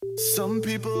Some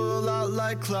people are a lot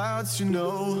like clouds, you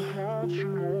know,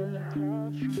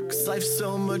 'cause life's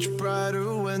so much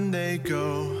brighter when they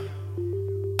go.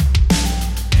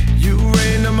 You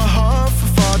rained on my heart for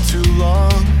far too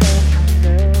long.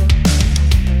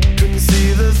 Couldn't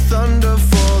see the thunder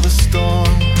for the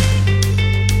storm,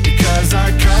 because I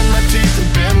cut my teeth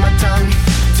and bit my tongue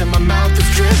till my mouth was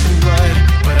dripping blood.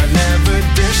 But I never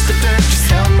dished the dirt, just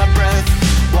held my breath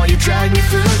while you dragged me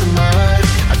through the mud.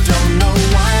 I don't know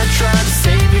why I tried to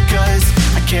save you, 'cause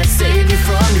I can't save you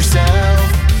from yourself,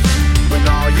 when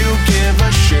all you give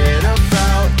a shit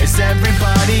about is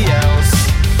everybody else.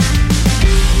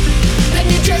 And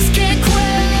you just can't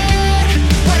quit.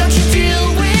 Why don't you deal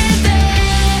with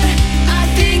it? I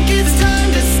think it's time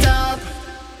to stop.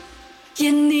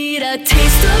 You need a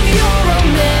taste of your own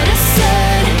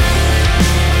medicine,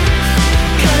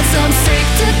 'cause I'm sick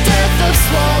to death of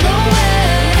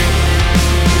swallowing.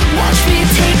 Watch me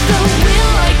take the wheel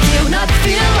like you, not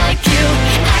feel like you,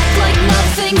 act like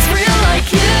nothing's real like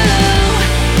you.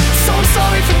 So I'm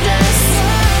sorry for this,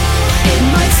 it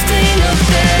might sting a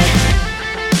bit.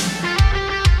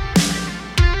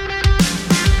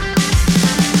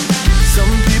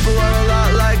 Some people are a lot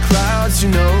like clouds, you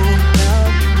know,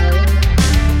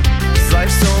 'cause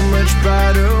life's so much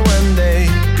brighter when they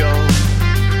go.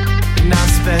 And I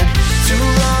spent too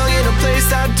long in a place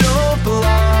I don't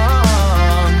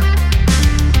belong.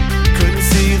 Couldn't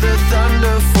see the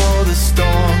thunder for the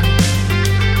storm.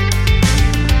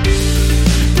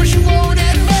 But you won't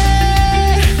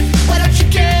admit, why don't you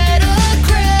get a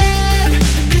grip?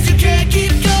 'Cause you can't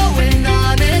keep going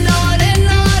on and on and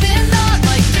on and on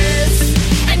like this.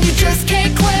 And you just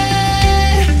can't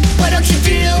quit. Why don't you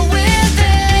deal with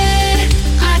it?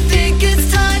 I think it's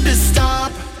time to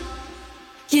stop.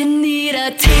 You need a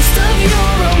taste of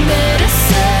your own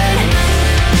medicine,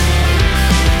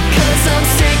 'cause I'm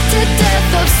sick to death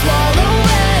of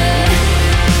swallowing.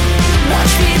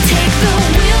 Watch me take the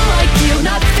wheel like you,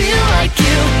 not feel like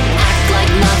you, act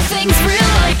like nothing's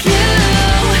real like you.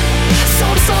 So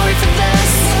I'm sorry for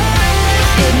this,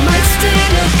 it might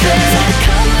sting a bit. I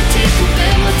cut my teeth and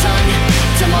bit my tongue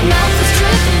till my mouth was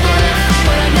dripping blood.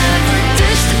 But I never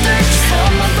dished the dirt, just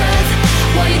held my breath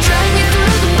while you dragged me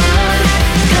through the mud.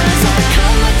 'Cause I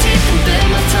cut my teeth and bit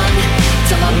my tongue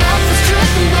till my mouth was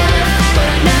dripping blood. But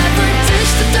I never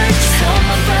dished the dirt, just held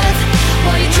my breath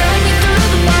while you dragged me through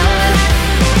the mud.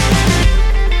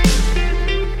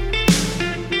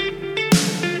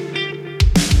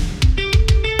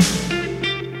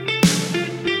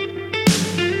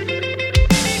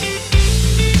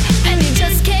 And you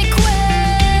just can't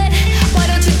quit. Why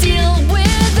don't you deal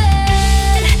with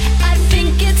it? I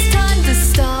think it's time to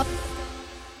stop.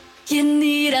 You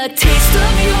need a taste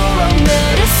of your own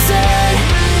medicine,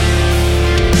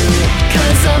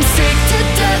 'cause I'm sick to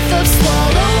death of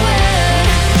swallowing.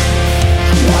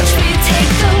 Watch me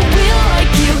take the wheel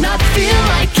like you, not feel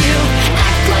like you,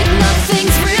 act like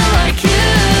nothing's real like you.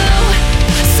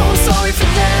 So I'm sorry for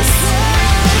this,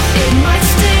 it might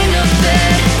sting a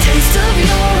bit. Taste of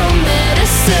your own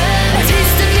medicine,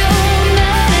 taste of your own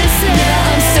medicine.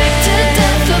 Yeah, I'm sick to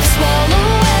death of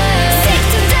swallowing. Sick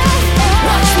to death.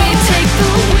 Watch me take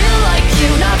the wheel like you,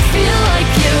 not feel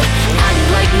like you, act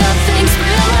like nothing's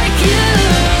real like you.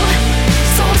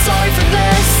 So I'm sorry for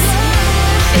this,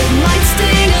 it might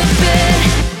sting a bit.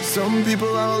 Some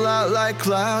people are a lot like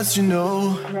clouds, you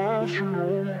know,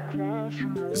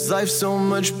 'cause life's so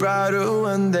much brighter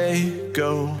when they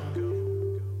go.